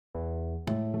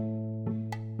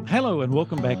Hello and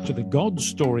welcome back to the God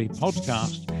Story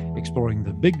podcast, exploring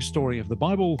the big story of the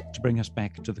Bible to bring us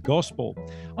back to the gospel.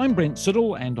 I'm Brent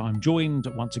Siddle and I'm joined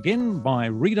once again by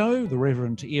Redo, the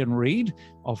Reverend Ian Reid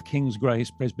of King's Grace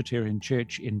Presbyterian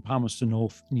Church in Palmerston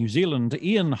North, New Zealand.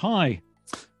 Ian, hi.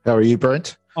 How are you,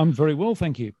 Brent? I'm very well,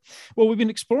 thank you. Well, we've been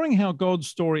exploring how God's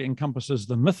story encompasses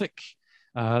the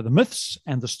myths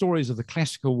and the stories of the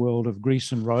classical world of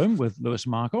Greece and Rome with Lewis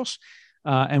Markos.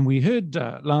 And we heard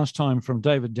last time from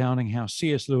David Downing how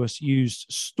C.S. Lewis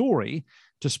used story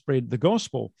to spread the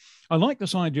gospel. I like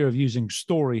this idea of using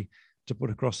story to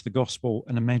put across the gospel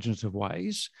in imaginative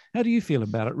ways. How do you feel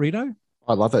about it, Redo?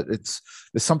 I love it.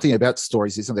 There's something about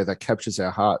stories, isn't there, that captures our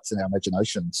hearts and our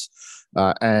imaginations.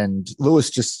 And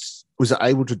Lewis just was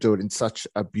able to do it in such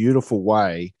a beautiful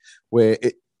way where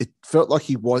it felt like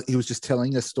he was just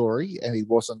telling a story and he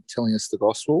wasn't telling us the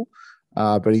gospel.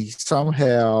 But he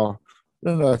somehow, I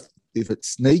don't know if it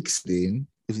sneaks in,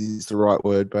 if it's the right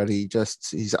word, but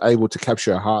he's able to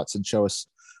capture our hearts and show us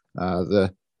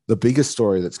the bigger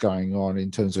story that's going on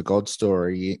in terms of God's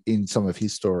story in some of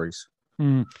his stories.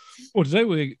 Well, today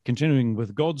we're continuing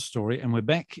with God's story, and we're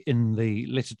back in the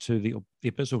letter to the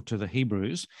epistle to the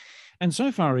Hebrews. And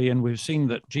so far, Ian, we've seen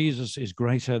that Jesus is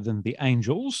greater than the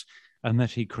angels and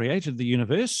that he created the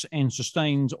universe and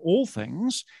sustains all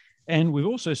things. And we've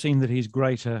also seen that he's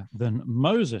greater than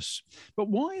Moses. But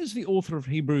why is the author of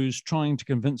Hebrews trying to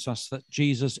convince us that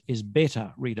Jesus is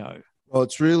better, Redo? Well,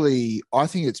 I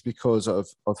think it's because of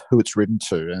who it's written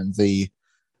to. And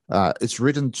it's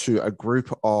written to a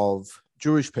group of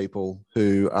Jewish people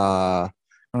who are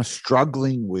kind of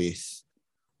struggling with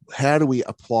how do we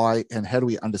apply and how do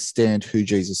we understand who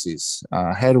Jesus is?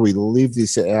 How do we live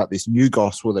this out, this new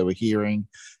gospel that we're hearing?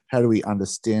 How do we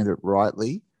understand it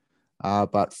rightly?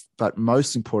 But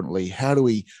most importantly, how do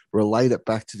we relate it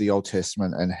back to the Old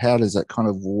Testament, and how does that kind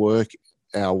of work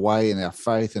our way in our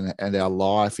faith and our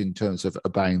life in terms of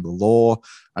obeying the law,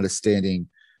 understanding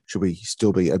should we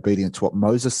still be obedient to what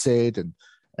Moses said,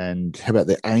 and how about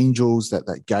the angels that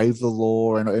gave the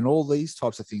law, and all these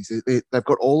types of things. They've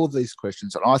got all of these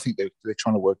questions, and I think they're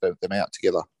trying to work them out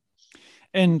together.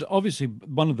 And obviously,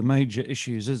 one of the major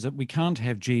issues is that we can't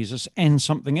have Jesus and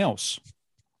something else.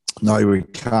 No, we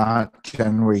can't,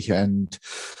 can we? And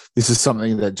this is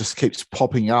something that just keeps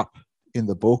popping up in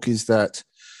the book, is that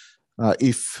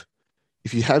if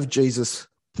you have Jesus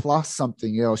plus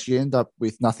something else, you end up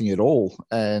with nothing at all.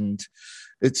 And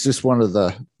it's just one of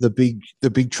the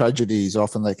big tragedies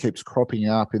often that keeps cropping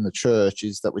up in the church,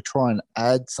 is that we try and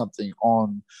add something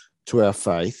on to our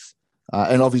faith.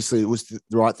 And obviously it was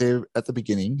right there at the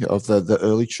beginning of the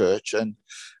early church, and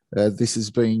this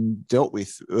is being dealt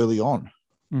with early on.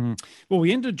 Well,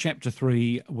 we ended chapter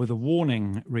 3 with a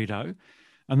warning, Redo,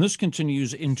 and this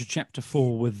continues into chapter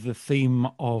 4 with the theme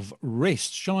of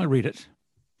rest. Shall I read it?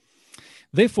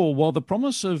 Therefore, while the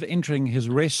promise of entering his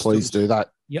rest... Please do that.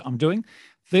 Yeah, I'm doing.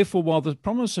 Therefore, while the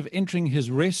promise of entering his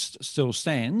rest still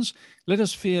stands, let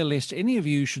us fear lest any of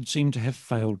you should seem to have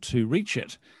failed to reach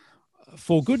it.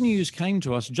 For good news came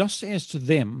to us just as to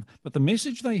them, but the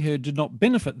message they heard did not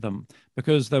benefit them,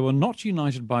 because they were not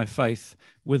united by faith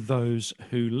with those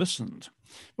who listened.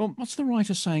 Well, what's the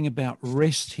writer saying about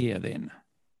rest here then?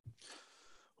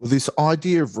 Well, this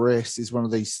idea of rest is one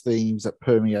of these themes that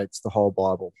permeates the whole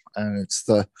Bible, and it's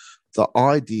the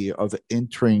idea of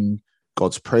entering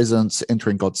God's presence,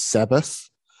 entering God's Sabbath.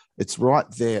 It's right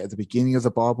there at the beginning of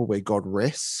the Bible where God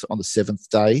rests on the seventh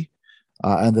day.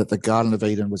 And that the Garden of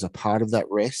Eden was a part of that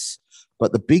rest.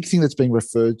 But the big thing that's being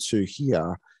referred to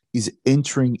here is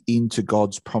entering into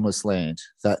God's promised land,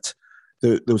 that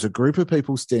there was a group of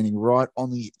people standing right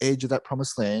on the edge of that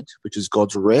promised land, which is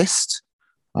God's rest,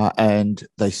 and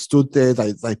they stood there,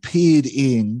 they peered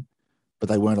in, but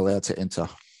they weren't allowed to enter.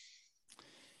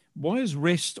 Why is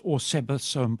rest or Sabbath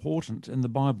so important in the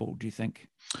Bible, do you think?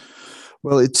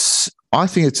 Well, I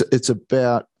think it's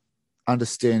about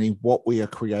understanding what we are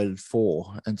created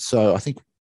for. And so I think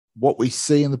what we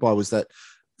see in the Bible is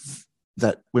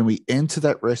that when we enter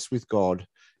that rest with God,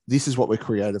 this is what we're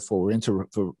created for.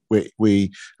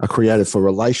 We are created for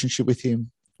relationship with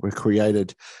him. We're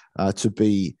created to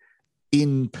be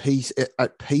in peace,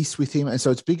 at peace with him. And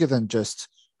so it's bigger than just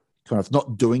kind of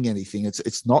not doing anything.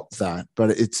 It's not that,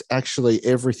 but it's actually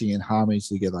everything in harmony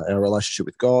together. Our relationship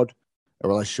with God, our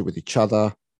relationship with each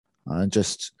other, and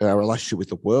just our relationship with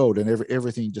the world, and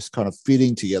everything just kind of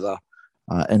fitting together,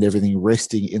 and everything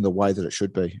resting in the way that it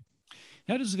should be.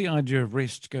 How does the idea of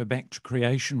rest go back to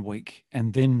creation week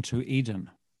and then to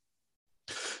Eden?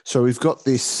 So we've got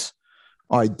this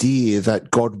idea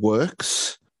that God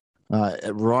works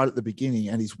right at the beginning,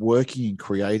 and he's working and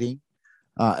creating.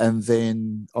 and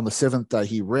then on the seventh day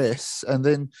he rests. And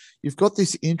then you've got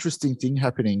this interesting thing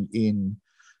happening in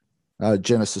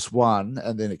Genesis 1,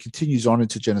 and then it continues on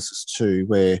into Genesis 2,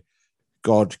 where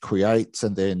God creates,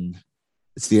 and then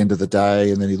it's the end of the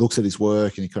day, and then he looks at his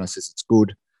work and he kind of says it's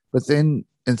good. But then,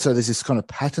 and so there's this kind of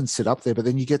pattern set up there, but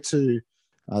then you get to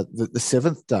the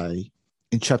seventh day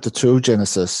in chapter 2 of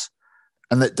Genesis,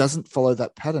 and that doesn't follow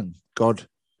that pattern. God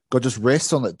just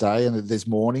rests on that day, and there's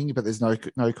morning, but there's no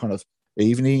kind of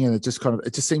evening, and it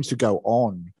just seems to go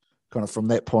on kind of from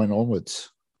that point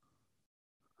onwards.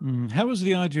 How is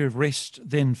the idea of rest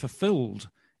then fulfilled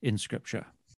in Scripture?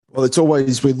 Well, it's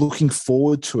always, we're looking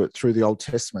forward to it through the Old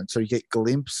Testament. So you get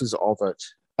glimpses of it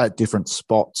at different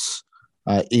spots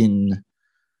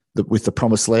with the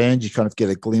Promised Land. You kind of get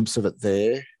a glimpse of it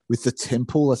there. With the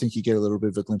temple, I think you get a little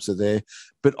bit of a glimpse of there.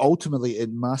 But ultimately,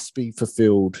 it must be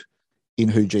fulfilled in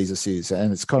who Jesus is.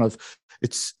 And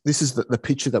this is the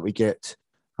picture that we get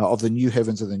of the new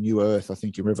heavens and the new earth, I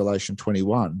think in Revelation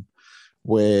 21,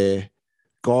 where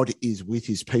God is with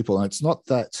his people. And it's not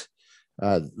that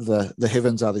the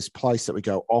heavens are this place that we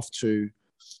go off to,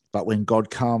 but when God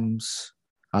comes,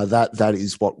 that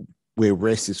is where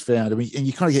rest is found. And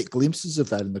you kind of get glimpses of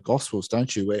that in the Gospels,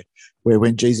 don't you? Where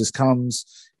when Jesus comes,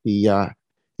 he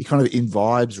kind of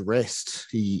imbibes rest.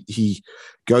 He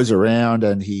goes around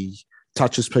and he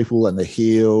touches people and they're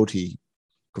healed. He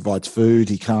provides food.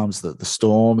 He calms the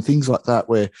storm, things like that,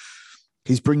 where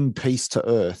he's bringing peace to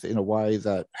earth in a way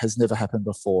that has never happened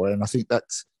before. And I think that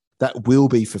will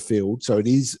be fulfilled. So it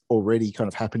is already kind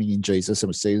of happening in Jesus, and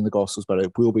we see it in the Gospels, but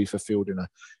it will be fulfilled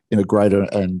in a greater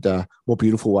and more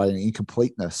beautiful way, and in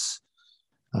completeness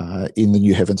in the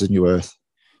new heavens and new earth.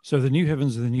 So the new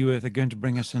heavens and the new earth are going to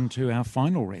bring us into our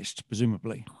final rest,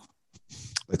 presumably.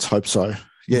 Let's hope so.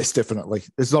 Yes, definitely.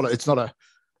 It's not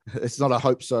a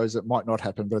hope so as it might not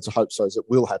happen, but it's a hope so as it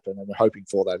will happen, and we're hoping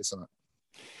for that, isn't it?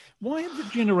 Why had the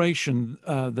generation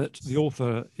that the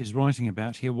author is writing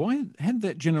about here, why had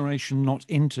that generation not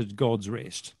entered God's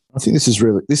rest? I think this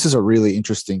is a really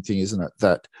interesting thing, isn't it?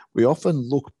 That we often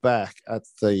look back at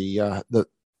the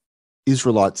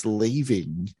Israelites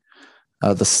leaving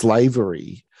the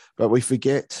slavery, but we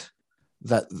forget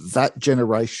that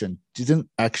generation didn't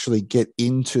actually get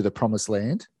into the Promised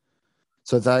Land.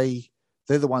 So they're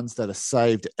the ones that are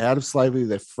saved out of slavery.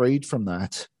 They're freed from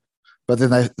that. But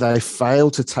then they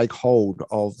fail to take hold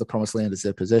of the Promised Land as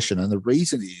their possession. And the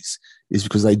reason is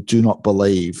because they do not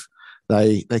believe.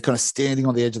 They kind of standing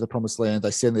on the edge of the Promised Land.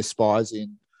 They send their spies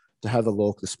in to have a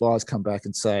look. The spies come back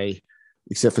and say,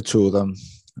 except for two of them,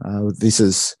 this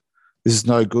is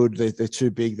no good. They're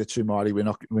too big. They're too mighty.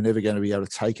 We're never going to be able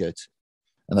to take it.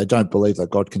 And they don't believe that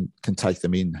God can take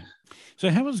them in. So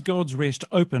how is God's rest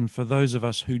open for those of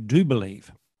us who do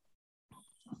believe?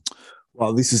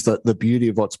 Well, this is the beauty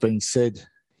of what's being said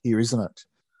here, isn't it?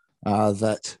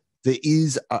 That there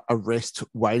is a rest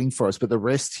waiting for us, but the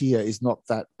rest here is not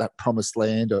that promised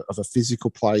land of a physical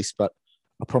place, but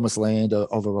a promised land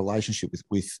of a relationship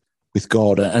with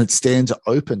God. And it stands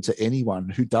open to anyone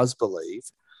who does believe.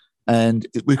 And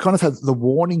we kind of have the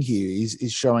warning here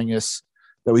is showing us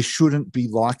that we shouldn't be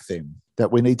like them,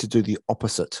 that we need to do the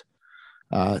opposite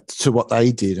to what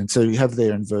they did. And so you have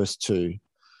there in verse 2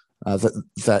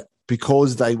 that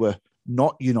because they were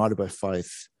not united by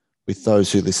faith with those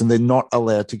who listen, they're not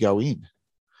allowed to go in.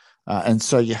 And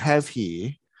so you have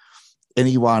here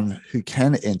anyone who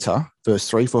can enter, verse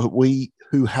 3, for we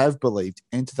who have believed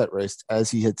enter that rest,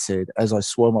 as he had said, as I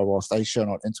swore my wrath, they shall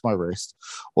not enter my rest,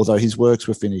 although his works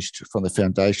were finished from the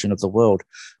foundation of the world.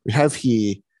 We have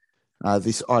here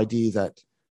this idea that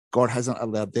God hasn't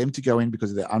allowed them to go in because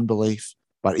of their unbelief.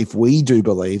 But if we do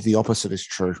believe, the opposite is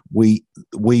true. We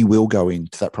will go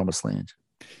into that promised land.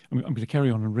 I'm going to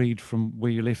carry on and read from where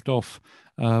you left off,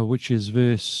 which is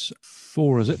verse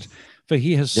 4, is it? For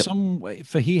he has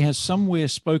somewhere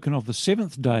spoken of the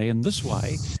seventh day in this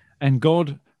way, and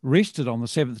God rested on the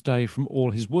seventh day from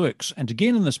all his works. And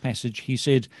again in this passage he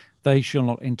said, they shall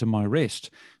not enter my rest.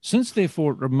 Since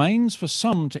therefore it remains for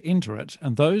some to enter it,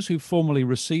 and those who formerly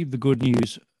received the good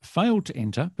news failed to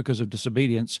enter because of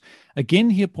disobedience, again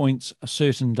he appoints a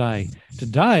certain day,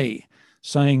 today,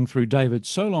 saying through David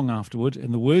so long afterward,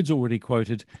 in the words already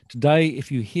quoted, today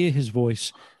if you hear his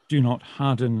voice, do not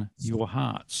harden your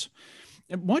hearts.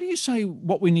 Why do you say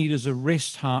what we need is a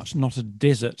rest heart, not a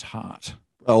desert heart?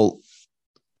 Well,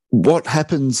 what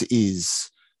happens is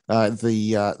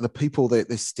the people that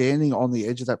they're standing on the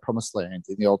edge of that promised land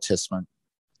in the Old Testament,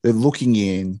 they're looking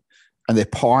in and they're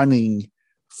pining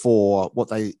for what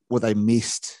they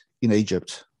missed in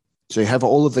Egypt. So you have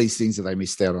all of these things that they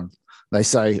missed out on. They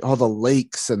say, oh, the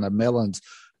leeks and the melons,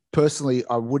 personally,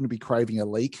 I wouldn't be craving a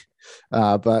leek,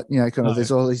 but kind of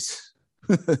there's all these,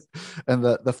 and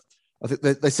I think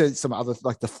they said some other,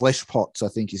 like the flesh pots, I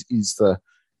think is the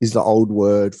old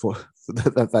word for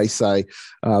that they say,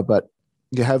 but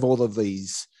you have all of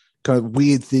these kind of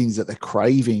weird things that they're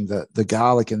craving, the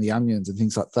garlic and the onions and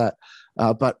things like that,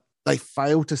 but they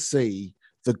fail to see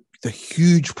the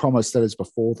huge promise that is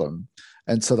before them,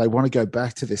 and so they want to go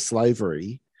back to their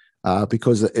slavery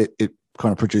because it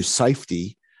kind of produced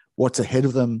safety. What's ahead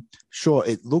of them, sure,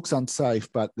 it looks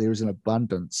unsafe, but there is an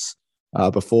abundance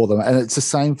before them. And it's the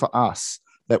same for us,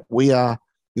 that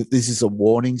this is a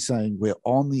warning saying we're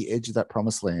on the edge of that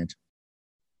promised land.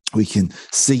 We can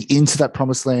see into that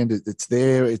promised land. It's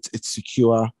there, it's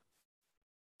secure.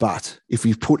 But if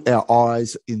we put our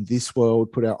eyes in this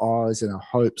world, put our eyes and our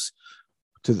hopes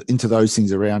into those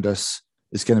things around us,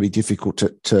 it's going to be difficult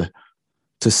to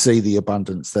see the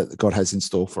abundance that God has in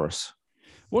store for us.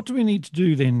 What do we need to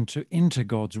do then to enter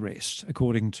God's rest,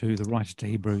 according to the writer to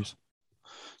Hebrews?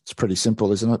 It's pretty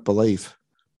simple, isn't it? Believe.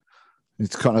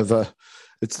 It's kind of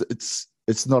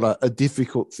it's not a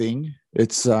difficult thing.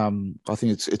 It's I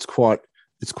think it's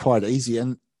quite easy.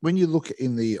 And when you look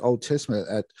in the Old Testament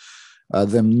at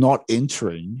them not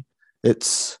entering,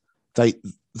 it's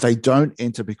they don't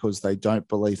enter because they don't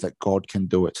believe that God can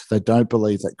do it. They don't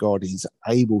believe that God is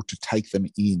able to take them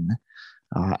in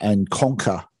and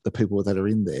conquer the people that are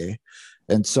in there.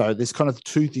 And so there's kind of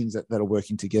two things that are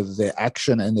working together: their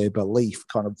action and their belief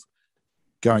kind of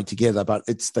going together. But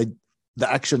the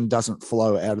action doesn't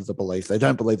flow out of the belief. They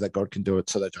don't believe that God can do it,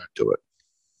 so they don't do it.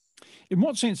 In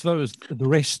what sense, though, is the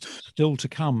rest still to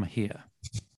come here?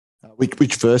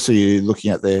 Which verse are you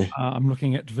looking at there? I'm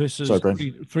looking at verses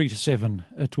 3 to 7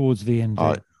 towards the end.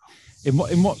 Right. In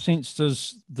what sense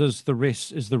is the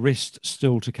rest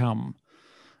still to come?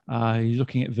 You're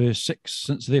looking at verse 6,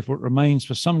 since therefore it remains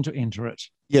for some to enter it.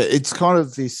 Yeah, it's kind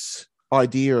of this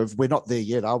idea of we're not there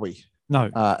yet, are we? No.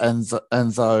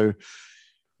 And though,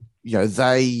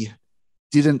 they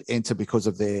didn't enter because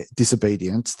of their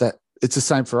disobedience, that it's the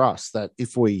same for us, that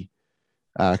if we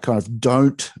kind of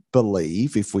don't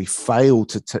believe, if we fail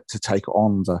to take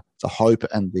on the hope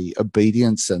and the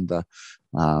obedience and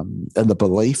the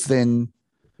belief, then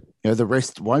the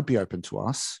rest won't be open to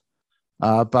us.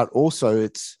 But also,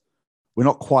 we're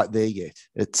not quite there yet.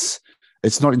 It's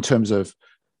not in terms of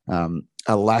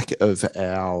a lack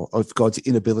of God's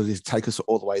inability to take us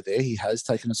all the way there. He has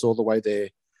taken us all the way there.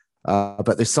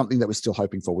 But there's something that we're still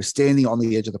hoping for. We're standing on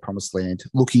the edge of the promised land,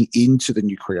 looking into the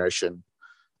new creation,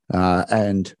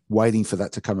 and waiting for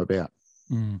that to come about.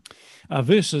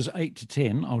 Verses 8 to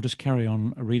 10, I'll just carry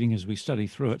on reading as we study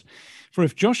through it. For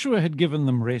if Joshua had given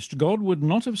them rest, God would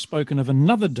not have spoken of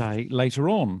another day later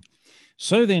on.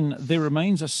 So then there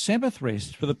remains a Sabbath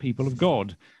rest for the people of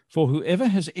God. For whoever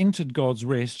has entered God's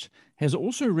rest has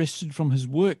also rested from his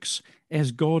works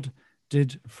as God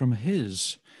did from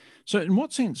his. So in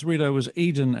what sense, Rito, was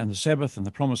Eden and the Sabbath and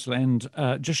the Promised Land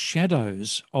just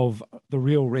shadows of the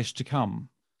real rest to come?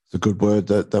 It's a good word,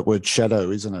 that word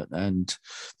shadow, isn't it? And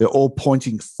they're all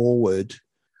pointing forward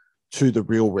to the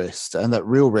real rest. And that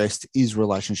real rest is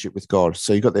relationship with God.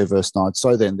 So you got there verse 9.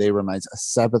 So then there remains a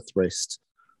Sabbath rest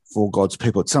for God's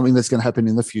people. It's something that's going to happen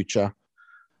in the future.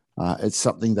 It's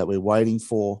something that we're waiting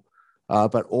for.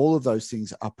 But all of those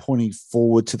things are pointing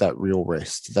forward to that real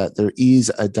rest, that there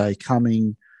is a day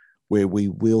coming where we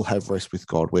will have rest with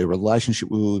God, where relationship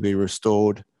will be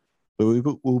restored, where we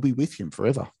will be with him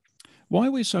forever. Why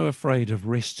are we so afraid of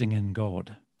resting in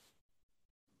God?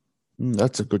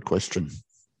 That's a good question.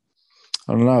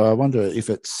 I don't know. I wonder if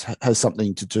it has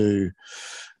something to do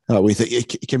with it.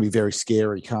 It can be very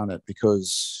scary, can't it?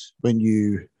 Because when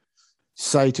you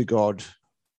say to God,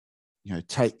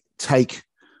 take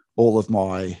all of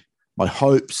my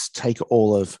hopes, take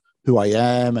all of who I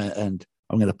am, and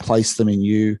I'm going to place them in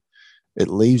you, it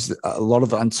leaves a lot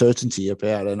of uncertainty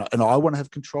about it. And I want to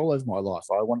have control over my life.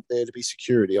 I want there to be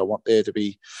security. I want there to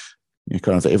be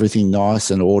kind of everything nice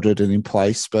and ordered and in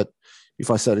place. But if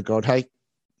I say to God, hey,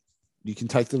 you can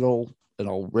take it all and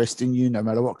I'll rest in you no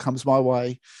matter what comes my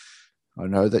way, I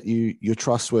know that you're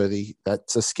trustworthy.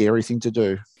 That's a scary thing to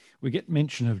do. We get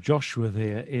mention of Joshua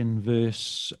there in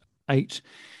verse 8.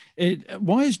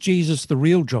 Why is Jesus the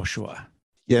real Joshua?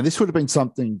 Yeah, this would have been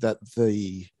something that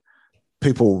the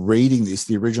people reading this,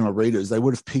 the original readers, they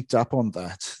would have picked up on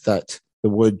that the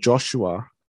word Joshua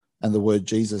and the word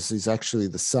Jesus is actually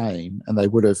the same, and they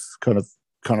would have kind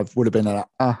of would have been an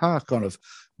aha kind of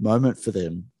moment for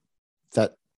them,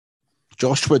 that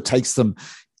Joshua takes them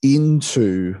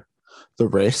into the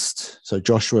rest. So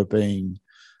Joshua being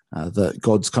the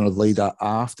God's kind of leader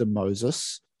after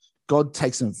Moses,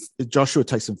 Joshua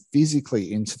takes them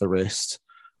physically into the rest,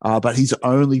 but he's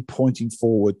only pointing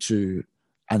forward to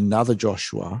another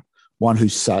Joshua, one who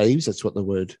saves. That's what the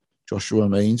word Joshua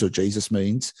means, or Jesus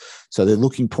means. So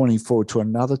they're pointing forward to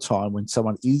another time when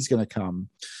someone is going to come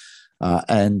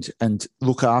and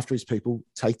look after his people,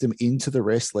 take them into the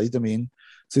rest, lead them in.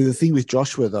 So the thing with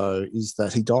Joshua, though, is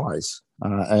that he dies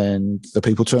and the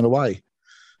people turn away,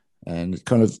 and it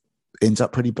kind of ends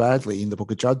up pretty badly in the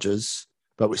book of Judges.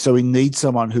 But so we need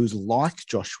someone who's like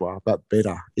Joshua, but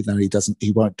better, in that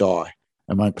he won't die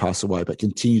and won't pass away, but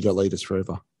continue to lead us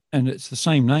forever. And it's the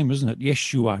same name, isn't it?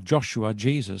 Yeshua, Joshua,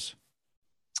 Jesus.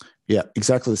 Yeah,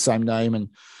 exactly the same name. And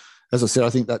as I said, I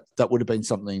think that would have been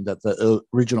something that the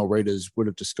original readers would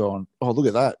have just gone, oh, look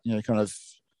at that.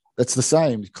 That's the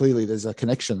same. Clearly, there's a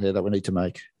connection there that we need to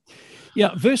make.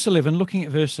 Yeah, verse 11, looking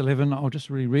at verse 11, I'll just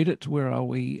reread it. Where are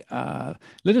we?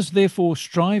 Let us therefore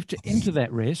strive to enter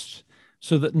that rest,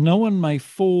 so that no one may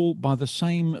fall by the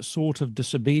same sort of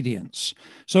disobedience.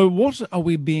 So what are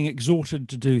we being exhorted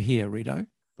to do here, Rito?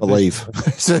 Believe.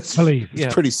 Believe,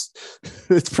 yeah.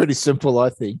 It's pretty simple,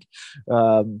 I think.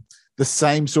 The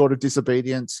same sort of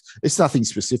disobedience. It's nothing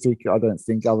specific, I don't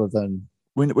think, other than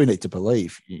we need to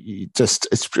believe.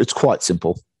 It's quite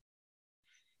simple.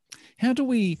 How do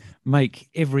we make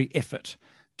every effort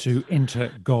to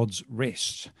enter God's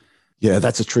rest? Yeah,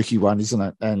 that's a tricky one, isn't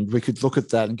it? And we could look at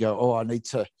that and go, oh, I need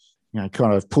to,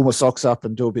 kind of pull my socks up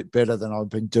and do a bit better than I've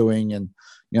been doing. And,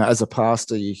 as a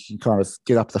pastor, you can kind of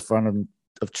get up the front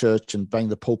of church and bang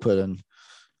the pulpit and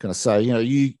kind of say,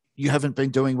 you haven't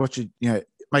been doing what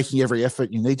making every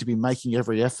effort. You need to be making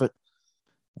every effort.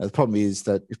 The problem is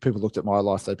that if people looked at my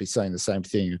life, they'd be saying the same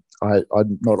thing.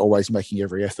 I'm not always making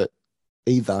every effort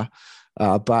either,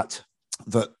 but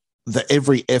the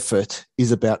every effort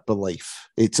is about belief.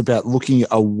 It's about looking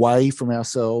away from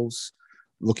ourselves,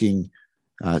 looking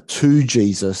to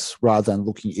Jesus rather than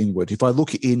looking inward. If I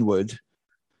look inward,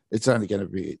 there's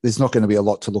not going to be a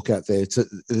lot to look at there.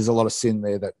 There's a lot of sin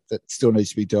there that still needs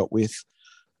to be dealt with,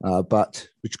 but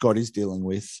which God is dealing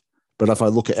with. But if I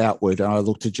look outward and I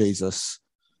look to Jesus,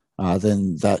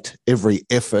 then that every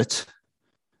effort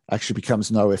actually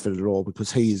becomes no effort at all,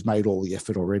 because he has made all the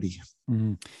effort already.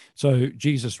 So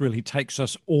Jesus really takes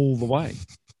us all the way.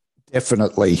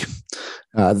 Definitely.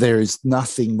 There is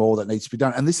nothing more that needs to be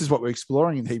done. And this is what we're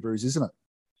exploring in Hebrews, isn't it?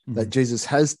 That Jesus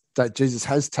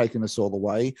has taken us all the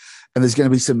way. And there's going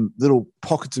to be some little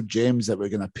pockets of gems that we're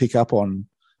going to pick up on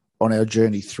our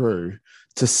journey through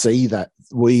to see that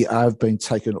we have been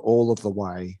taken all of the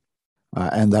way,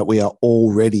 and that we are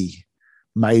already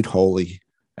made holy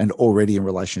and already in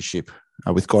relationship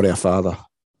with God our Father.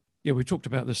 Yeah, we talked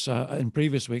about this in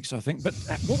previous weeks, I think. But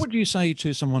what would you say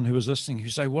to someone who is listening who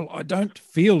say, well, I don't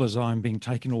feel as I'm being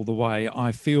taken all the way.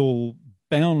 I feel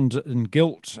bound in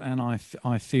guilt, and I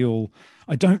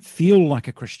don't feel like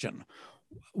a Christian.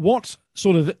 What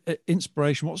sort of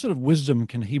inspiration, what sort of wisdom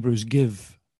can Hebrews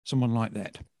give someone like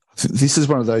that? This is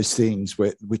one of those things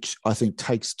which I think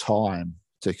takes time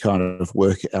to kind of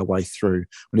work our way through.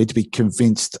 We need to be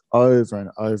convinced over and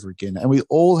over again. And we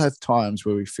all have times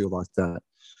where we feel like that.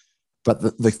 But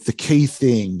the key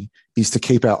thing is to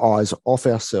keep our eyes off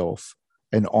ourselves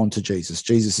and onto Jesus.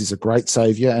 Jesus is a great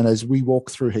Savior. And as we walk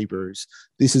through Hebrews,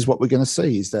 this is what we're going to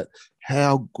see, is that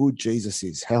how good Jesus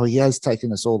is, how he has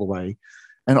taken us all the way.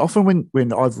 And often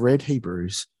when I've read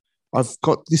Hebrews, I've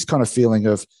got this kind of feeling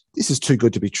of, this is too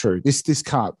good to be true. This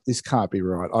can't be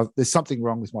right. There's something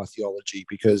wrong with my theology,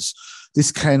 because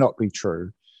this cannot be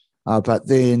true. But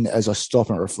then as I stop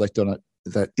and reflect on it,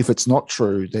 that if it's not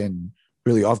true, then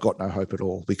really I've got no hope at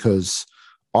all, because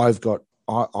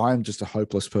I'm just a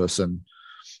hopeless person.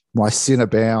 My sin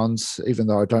abounds, even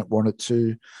though I don't want it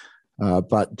to.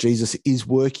 But Jesus is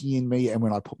working in me. And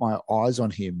when I put my eyes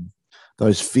on him,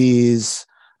 those fears,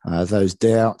 those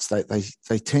doubts,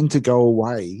 they tend to go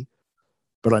away,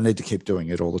 but I need to keep doing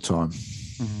it all the time.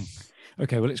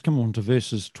 Okay, well, let's come on to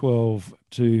verses 12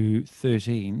 to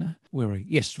 13. Where are we?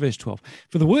 Yes, verse 12.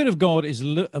 For the word of God is...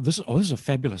 this is a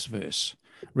fabulous verse,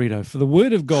 Rito. For the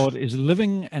word of God is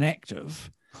living and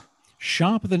active,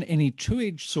 sharper than any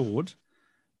two-edged sword,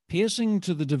 piercing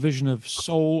to the division of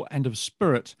soul and of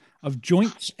spirit, of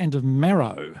joints and of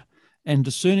marrow, and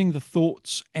discerning the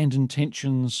thoughts and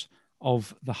intentions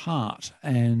of the heart.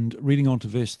 And reading on to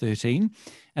verse 13,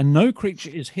 and no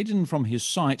creature is hidden from his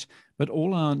sight, but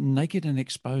all are naked and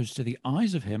exposed to the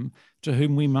eyes of him to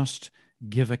whom we must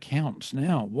give account.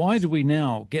 Now, why do we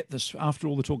now get this, after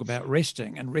all the talk about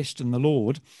resting and rest in the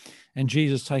Lord and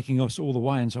Jesus taking us all the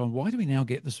way and so on, why do we now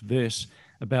get this verse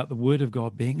about the word of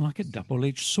God being like a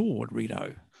double-edged sword,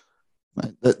 Rito?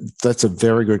 That's a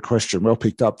very good question. Well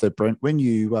picked up there, Brent. When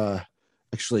you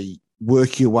actually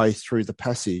work your way through the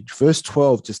passage, verse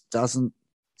 12 just doesn't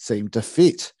seem to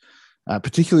fit,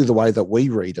 particularly the way that we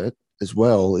read it as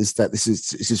well, is that this is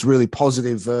this really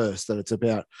positive verse, that it's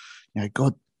about,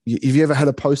 God. Have you ever had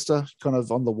a poster kind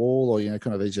of on the wall, or,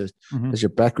 kind of as your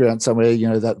background somewhere,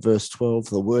 that verse 12,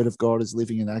 the word of God is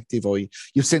living and active, or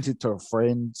you've sent it to a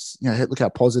friend, look how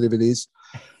positive it is.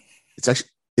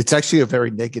 It's actually a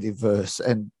very negative verse,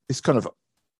 and this kind of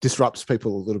disrupts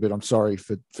people a little bit. I'm sorry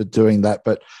for doing that,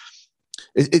 but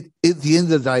at the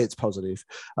end of the day, it's positive.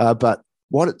 But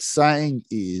what it's saying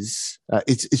is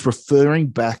it's referring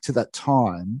back to that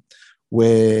time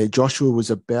where Joshua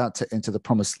was about to enter the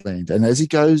promised land. And as he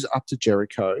goes up to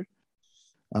Jericho,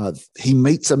 he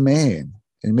meets a man.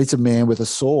 And he meets a man with a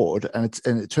sword, and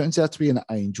it turns out to be an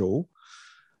angel.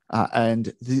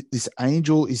 And this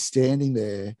angel is standing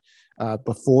there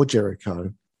before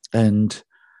Jericho. And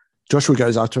Joshua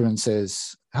goes up to him and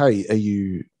says, "Hey, are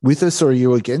you with us or are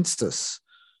you against us?"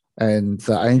 And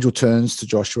the angel turns to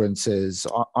Joshua and says,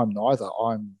 "I'm neither.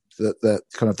 I'm the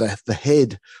kind of the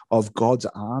head of God's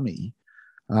army.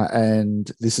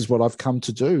 And this is what I've come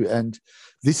to do." And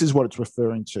this is what it's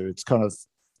referring to.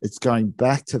 It's going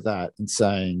back to that and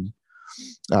saying,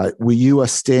 where you are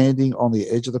standing on the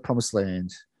edge of the promised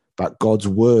land, but God's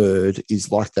word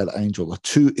is like that angel.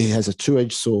 It has a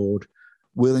two-edged sword,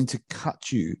 willing to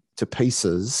cut you to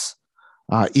pieces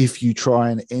if you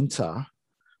try and enter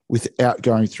without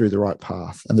going through the right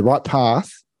path. And the right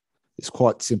path is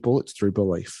quite simple. It's through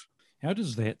belief. How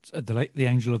does that, the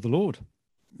angel of the Lord,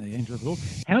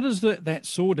 how does that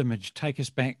sword image take us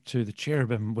back to the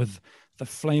cherubim with the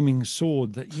flaming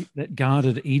sword that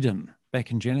guarded Eden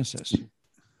back in Genesis?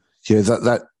 Yeah,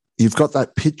 that you've got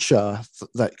that picture,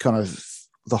 that kind of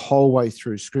the whole way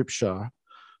through Scripture,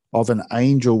 of an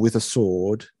angel with a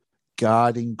sword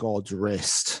guarding God's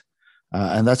rest.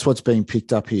 And that's what's being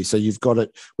picked up here. So you've got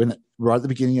it right at the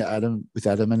beginning of Adam, with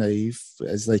Adam and Eve,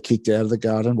 as they kicked out of the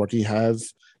garden. What do you have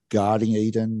guarding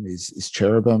Eden is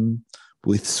cherubim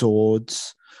with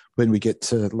swords. When we get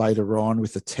to later on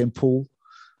with the temple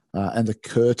and the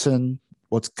curtain,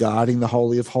 what's guarding the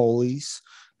Holy of Holies?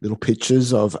 Little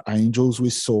pictures of angels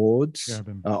with swords.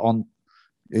 Cherubim.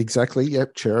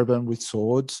 Cherubim with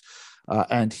swords.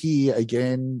 And here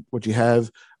again, what you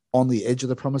have on the edge of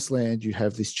the promised land, you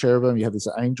have this cherubim, you have this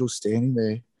angel standing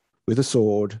there with a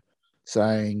sword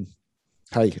saying,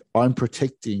 "Hey, I'm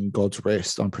protecting God's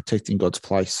rest. I'm protecting God's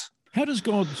place." How does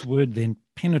God's word then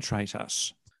penetrate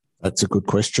us? That's a good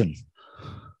question.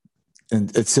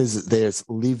 And it says that there's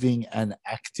living and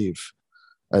active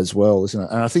as well, isn't it?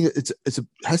 And I think it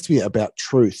has to be about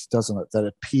truth, doesn't it? That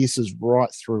it pierces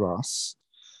right through us.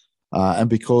 And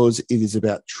because it is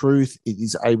about truth, it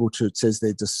is able to, it says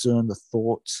there, discern the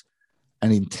thoughts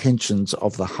and intentions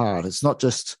of the heart. It's not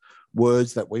just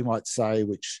words that we might say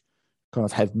which kind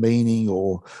of have meaning,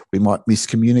 or we might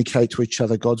miscommunicate to each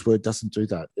other. God's word doesn't do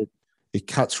that. It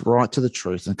cuts right to the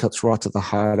truth and cuts right to the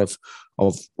heart of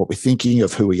what we're thinking,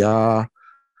 of who we are,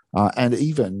 and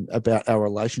even about our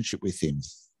relationship with him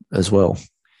as well.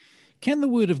 Can the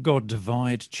word of God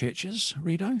divide churches,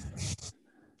 Rito?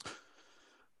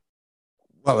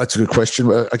 Well, that's a good question.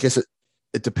 I guess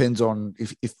it depends on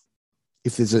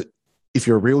if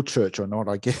you're a real church or not.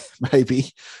 I guess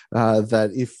maybe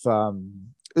that if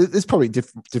there's probably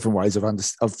different ways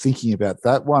of thinking about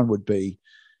that. One would be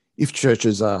if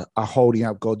churches are holding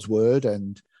up God's word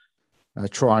and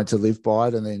trying to live by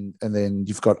it, and then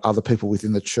you've got other people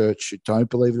within the church who don't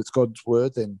believe it's God's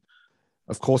word, then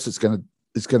of course it's going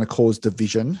to cause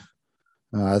division.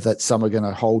 That some are going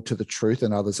to hold to the truth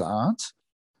and others aren't.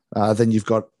 Then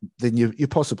you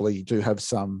possibly do have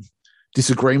some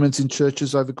disagreements in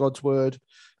churches over God's word,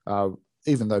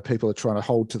 even though people are trying to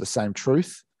hold to the same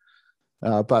truth.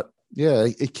 But yeah,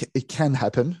 it can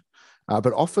happen.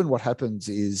 But often what happens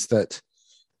is that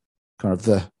kind of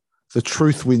the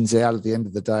truth wins out at the end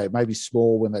of the day. It may be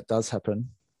small when that does happen,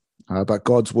 but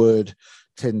God's word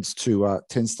tends to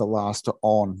last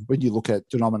on. When you look at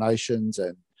denominations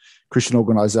and Christian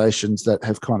organizations that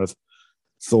have kind of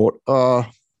thought,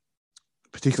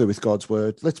 particularly with God's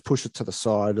word, let's push it to the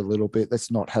side a little bit.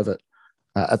 Let's not have it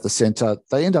at the center.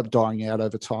 They end up dying out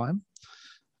over time.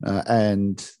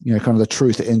 And, kind of the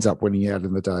truth ends up winning out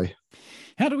in the day.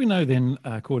 How do we know then,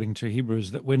 according to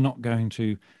Hebrews, that we're not going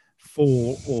to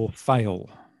fall or fail?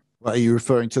 Well, are you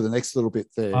referring to the next little bit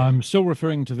there? I'm still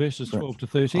referring to verses 12 to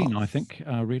 13, I think,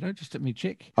 Rito. Just let me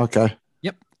check. Okay.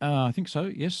 Yep, I think so,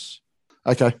 yes.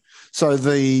 Okay. So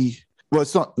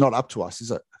it's not up to us,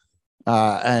 is it?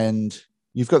 And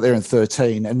you've got there in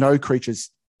 13, and no creatures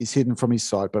is hidden from his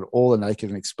sight, but all are naked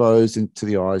and exposed into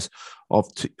the eyes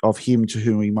of him to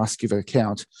whom we must give an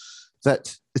account.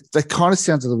 That kind of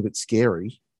sounds a little bit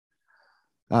scary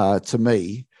to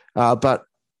me, but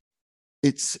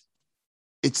it's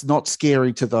not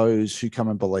scary to those who come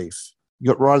and believe. You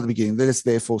got right at the beginning. Let us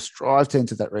therefore strive to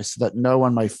enter that rest, so that no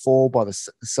one may fall by the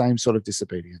same sort of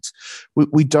disobedience.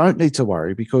 We don't need to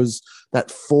worry, because that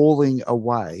falling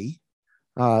away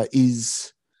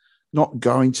is not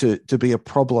going to be a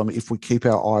problem if we keep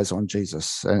our eyes on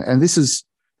Jesus. And this is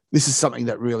something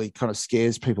that really kind of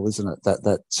scares people, isn't it?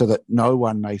 That so that no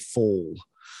one may fall.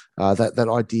 That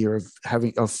idea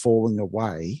of falling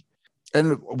away.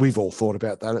 And we've all thought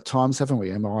about that at times, haven't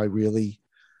we? Am I really?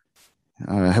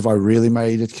 Have I really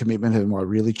made a commitment? Am I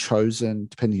really chosen?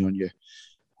 Depending on your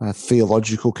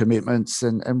theological commitments,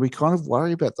 and we kind of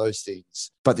worry about those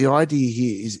things. But the idea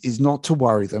here is not to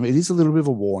worry them. It is a little bit of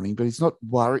a warning, but he's not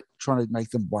trying to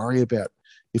make them worry about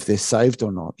if they're saved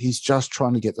or not. He's just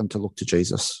trying to get them to look to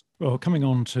Jesus. Well, coming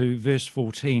on to verse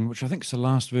 14, which I think is the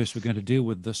last verse we're going to deal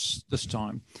with this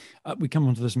time, we come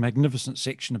on to this magnificent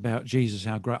section about Jesus,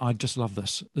 how great. I just love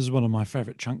this. This is one of my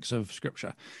favorite chunks of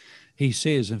Scripture. He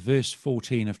says in verse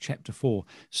 14 of chapter 4,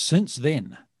 since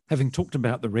then, having talked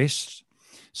about the rest,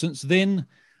 since then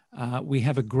we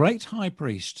have a great high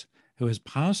priest who has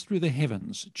passed through the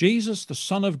heavens, Jesus, the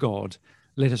Son of God.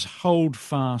 Let us hold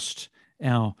fast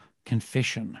our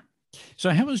confession. So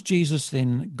how has Jesus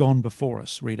then gone before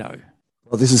us, Rito?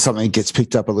 Well, this is something that gets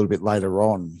picked up a little bit later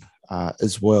on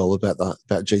as well,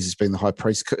 about Jesus being the high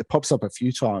priest. It pops up a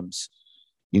few times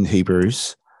in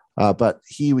Hebrews, but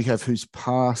here we have who's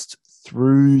passed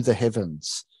through the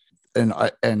heavens.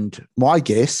 And my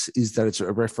guess is that it's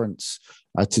a reference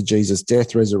to Jesus'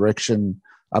 death, resurrection,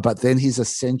 but then his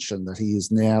ascension, that he is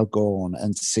now gone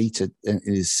and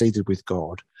is seated with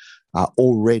God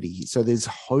already. So there's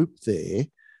hope there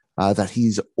that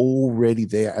he's already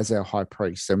there as our high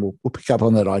priest. And we'll pick up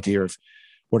on that idea of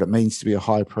what it means to be a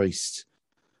high priest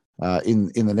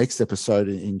in the next episode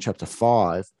in chapter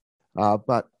 5.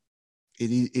 But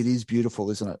it is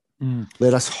beautiful, isn't it? Mm.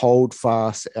 Let us hold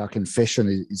fast our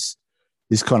confession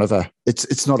is kind of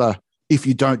it's not a, if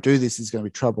you don't do this, there's going to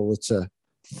be trouble. It's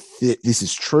this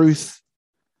is truth.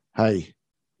 Hey,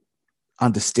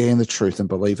 understand the truth and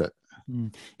believe it.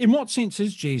 Mm. In what sense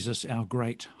is Jesus our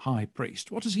great high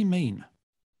priest? What does he mean?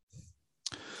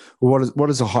 Well, what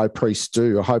does a high priest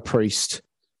do? A high priest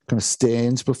kind of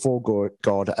stands before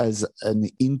God as an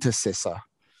intercessor.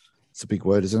 It's a big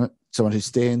word, isn't it? Someone who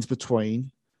stands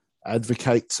between,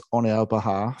 advocates on our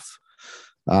behalf.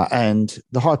 And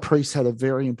the high priest had a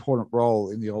very important role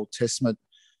in the Old Testament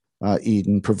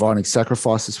in providing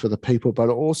sacrifices for the people, but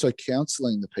also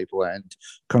counseling the people and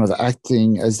kind of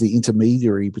acting as the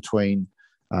intermediary between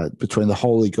the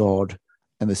holy God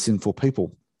and the sinful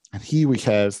people. And here we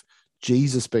have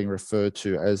Jesus being referred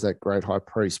to as that great high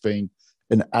priest, being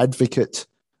an advocate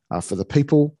for the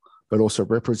people, but also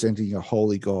representing a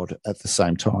holy God at the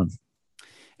same time.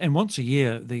 And once a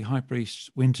year, the high priest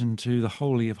went into the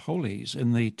Holy of Holies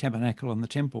in the tabernacle and the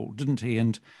temple, didn't he?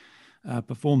 And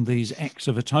performed these acts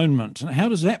of atonement. And how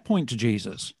does that point to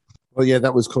Jesus? Well, yeah,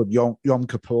 that was called Yom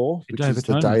Kippur, which is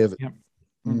the day of it. Yep.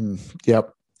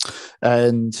 Yep.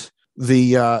 And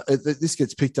this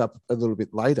gets picked up a little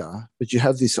bit later, but you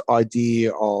have this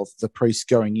idea of the priest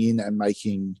going in and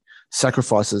making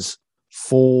sacrifices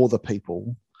for the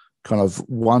people kind of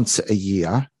once a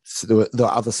year. So there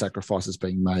are other sacrifices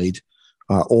being made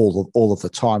all of the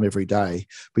time, every day.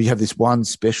 But you have this one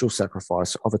special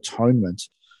sacrifice of atonement.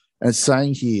 And it's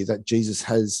saying here that Jesus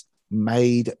has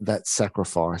made that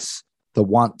sacrifice, that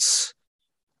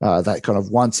kind of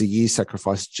once a year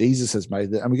sacrifice. Jesus has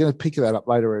made it. And we're going to pick that up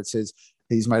later where it says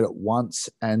he's made it once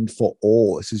and for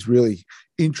all. This is really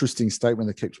interesting statement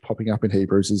that keeps popping up in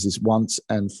Hebrews, is this once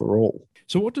and for all.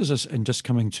 So what does this, and just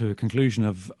coming to a conclusion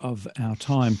of our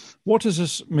time, what does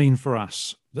this mean for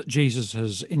us, that Jesus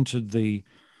has entered the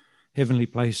heavenly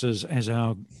places as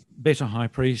our better high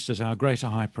priest, as our greater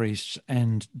high priest,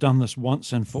 and done this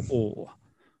once and for all?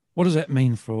 What does that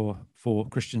mean for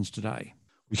Christians today?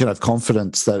 We can have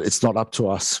confidence that it's not up to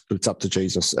us, but it's up to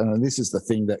Jesus. And this is the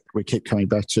thing that we keep coming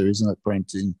back to, isn't it,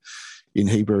 Brent, in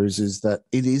Hebrews, is that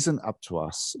it isn't up to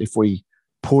us. If we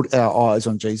put our eyes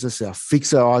on Jesus,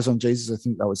 fix our eyes on Jesus, I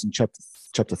think that was in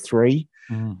chapter 3,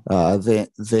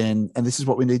 then, and this is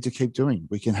what we need to keep doing.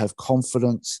 We can have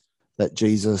confidence that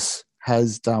Jesus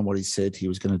has done what he said he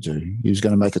was going to do. He was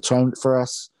going to make atonement for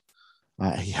us.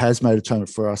 He has made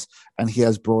atonement for us, and he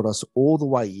has brought us all the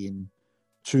way in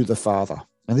to the Father.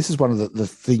 And this is one of the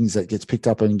things that gets picked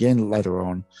up, and again later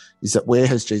on, is that where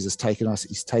has Jesus taken us?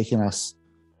 He's taken us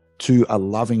to a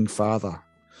loving Father.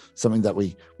 something that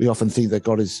we often think that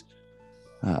God is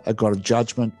a God of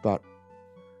judgment, but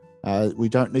we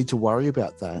don't need to worry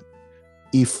about that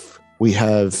if we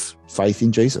have faith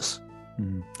in Jesus.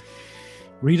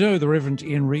 Reader, the Reverend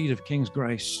Ian Reid of King's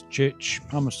Grace Church,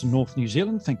 Palmerston North, New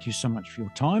Zealand, thank you so much for your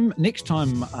time. Next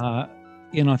time,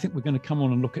 Ian, I think we're going to come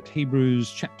on and look at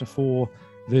Hebrews chapter 4,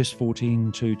 verse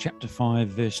 14 to chapter 5,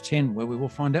 verse 10, where we will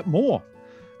find out more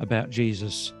about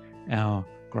Jesus, our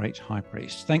great high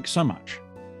priest. Thanks so much.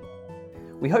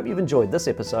 We hope you've enjoyed this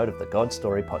episode of the God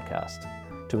Story Podcast.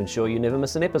 To ensure you never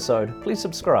miss an episode, please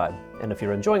subscribe. And if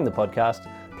you're enjoying the podcast,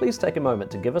 please take a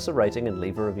moment to give us a rating and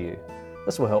leave a review.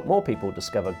 This will help more people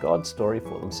discover God's story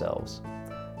for themselves.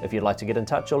 If you'd like to get in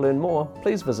touch or learn more,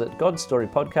 please visit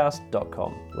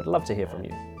godstorypodcast.com. We'd love to hear from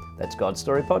you. That's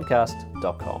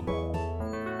godstorypodcast.com.